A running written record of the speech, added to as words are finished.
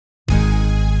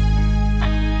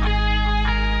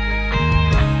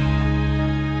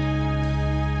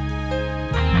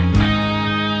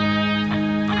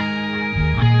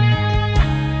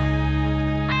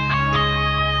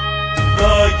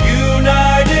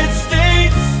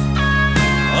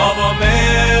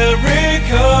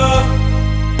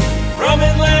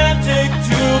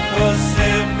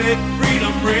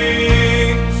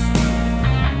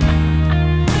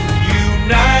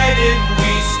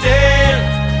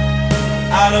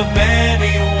out of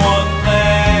many one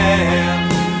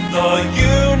land, the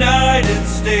United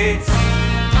States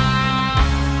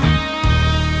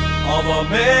of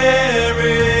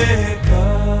America.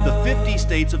 The 50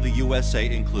 states of the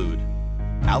USA include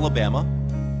Alabama,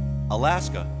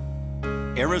 Alaska,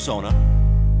 Arizona,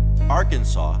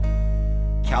 Arkansas,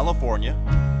 California,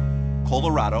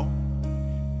 Colorado,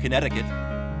 Connecticut,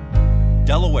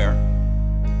 Delaware,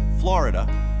 Florida,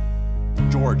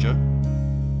 Georgia,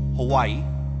 Hawaii,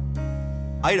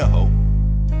 Idaho,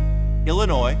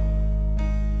 Illinois,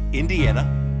 Indiana,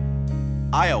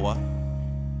 Iowa,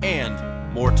 and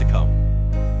more to come.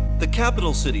 The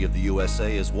capital city of the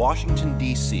USA is Washington,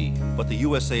 D.C., but the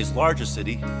USA's largest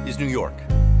city is New York.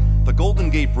 The Golden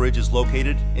Gate Bridge is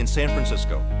located in San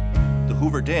Francisco. The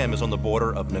Hoover Dam is on the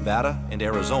border of Nevada and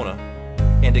Arizona,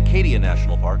 and Acadia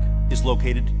National Park is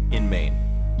located in Maine.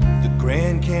 The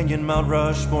Grand Canyon, Mount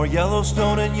Rushmore,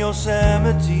 Yellowstone, and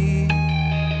Yosemite.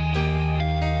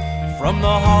 From the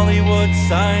Hollywood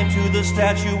sign to the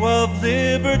Statue of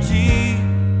Liberty.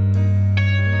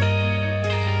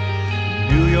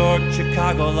 New York,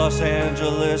 Chicago, Los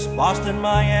Angeles, Boston,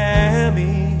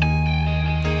 Miami,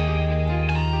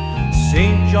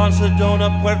 St. John, Sedona,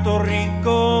 Puerto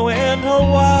Rico, and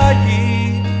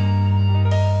Hawaii.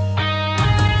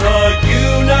 The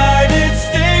United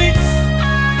States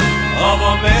of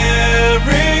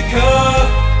America,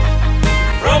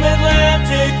 from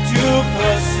Atlantic to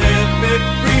Pacific,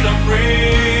 freedom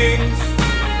brings.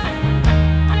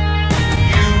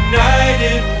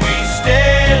 United we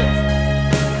stand,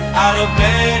 out of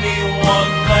many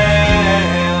one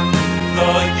land,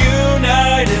 the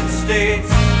United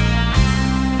States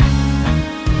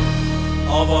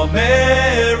of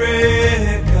America.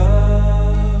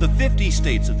 The 50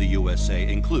 states of the USA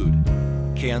include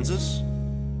Kansas,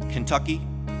 Kentucky,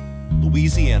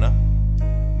 Louisiana,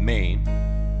 Maine,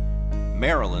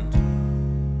 Maryland,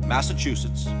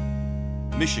 Massachusetts,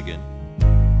 Michigan,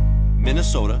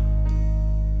 Minnesota,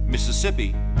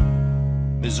 Mississippi,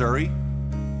 Missouri,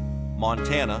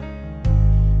 Montana,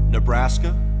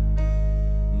 Nebraska,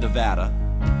 Nevada,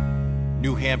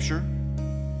 New Hampshire,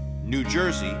 New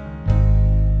Jersey,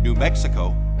 New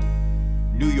Mexico,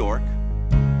 New York,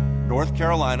 North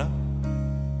Carolina,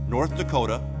 North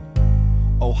Dakota,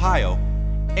 Ohio,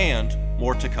 and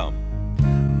more to come.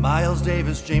 Miles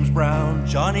Davis, James Brown,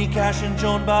 Johnny Cash, and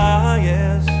Joan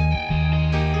Baez.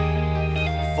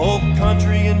 Folk,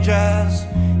 country, and jazz,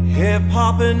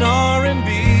 hip-hop, and R&B.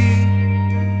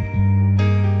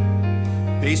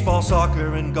 Baseball,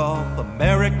 soccer, and golf,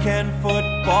 American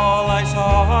football, ice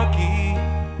hockey.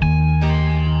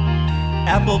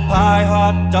 Apple pie,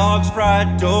 hot dogs,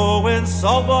 fried dough, and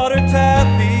saltwater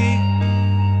taffy.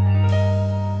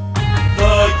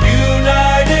 The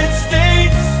United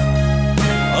States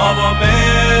of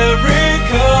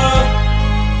America,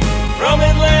 from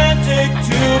Atlantic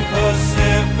to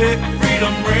Pacific,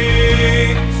 freedom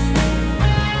rings.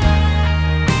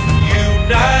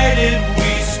 United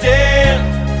we stand,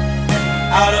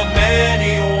 out of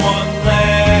many one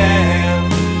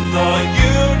land, the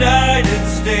United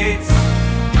States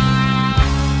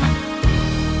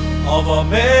of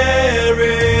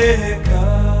America.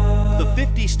 The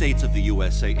 50 states of the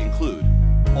USA include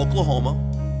Oklahoma,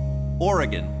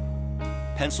 Oregon,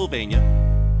 Pennsylvania,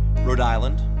 Rhode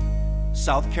Island,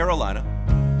 South Carolina,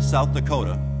 South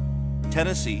Dakota,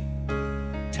 Tennessee,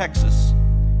 Texas,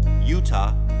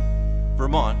 Utah,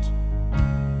 Vermont,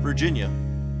 Virginia,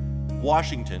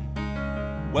 Washington,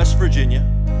 West Virginia,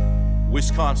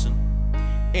 Wisconsin,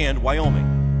 and Wyoming.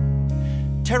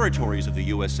 Territories of the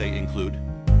USA include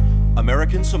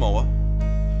American Samoa,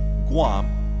 Guam,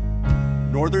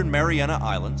 Northern Mariana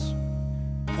Islands,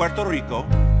 Puerto Rico,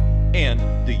 and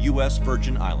the U.S.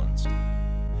 Virgin Islands.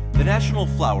 The national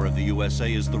flower of the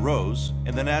USA is the rose,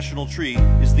 and the national tree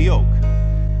is the oak.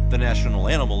 The national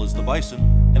animal is the bison,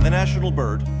 and the national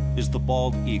bird is the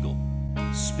bald eagle.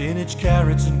 Spinach,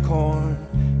 carrots, and corn,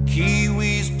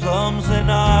 kiwis, plums,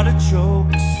 and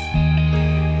artichokes,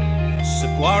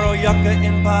 saguaro, yucca,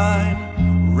 and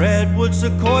pine, redwood,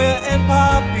 sequoia, and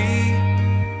poppy,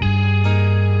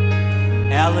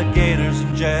 alligators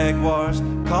and jaguars,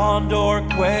 condor,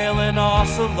 quail, and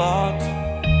ocelot,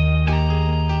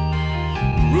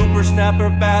 grouper, snapper,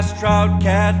 bass, trout,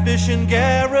 catfish, and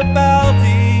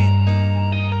Garibaldi.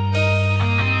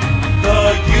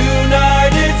 The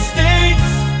United States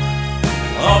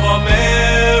of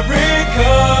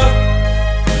America,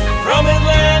 from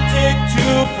Atlantic to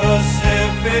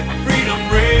Pacific, freedom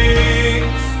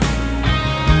rings.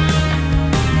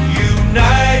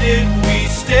 United we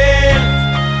stand,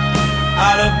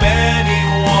 out of many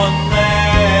one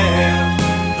land,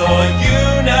 the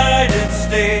United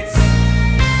States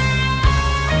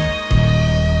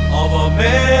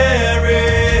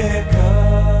America.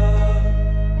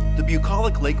 The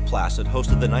bucolic Lake Placid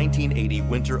hosted the 1980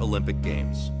 Winter Olympic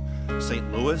Games.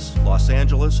 St. Louis, Los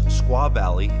Angeles, Squaw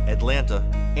Valley, Atlanta,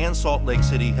 and Salt Lake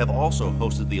City have also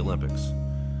hosted the Olympics.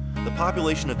 The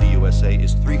population of the USA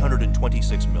is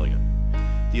 326 million.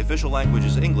 The official language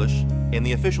is English, and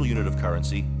the official unit of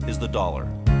currency is the dollar.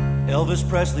 Elvis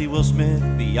Presley, Will Smith,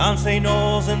 Beyonce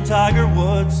Knowles, and Tiger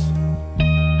Woods.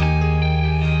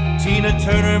 Tina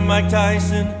Turner, Mike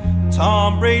Tyson,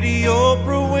 Tom Brady,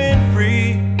 Oprah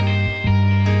Winfrey.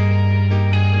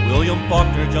 William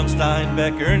Faulkner, John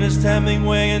Steinbeck, Ernest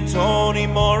Hemingway, and Toni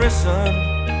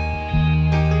Morrison.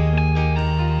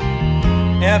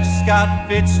 F. Scott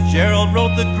Fitzgerald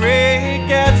wrote The Great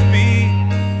Gatsby.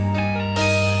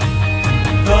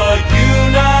 The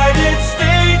United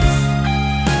States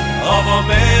of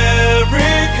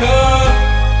America,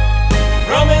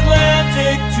 from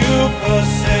Atlantic to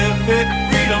Pacific,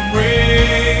 freedom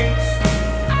rings.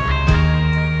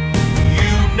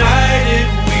 United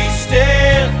we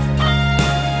stand,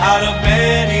 out of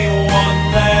many one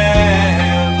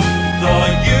land, the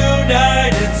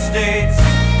United States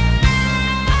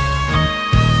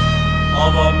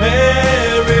of America.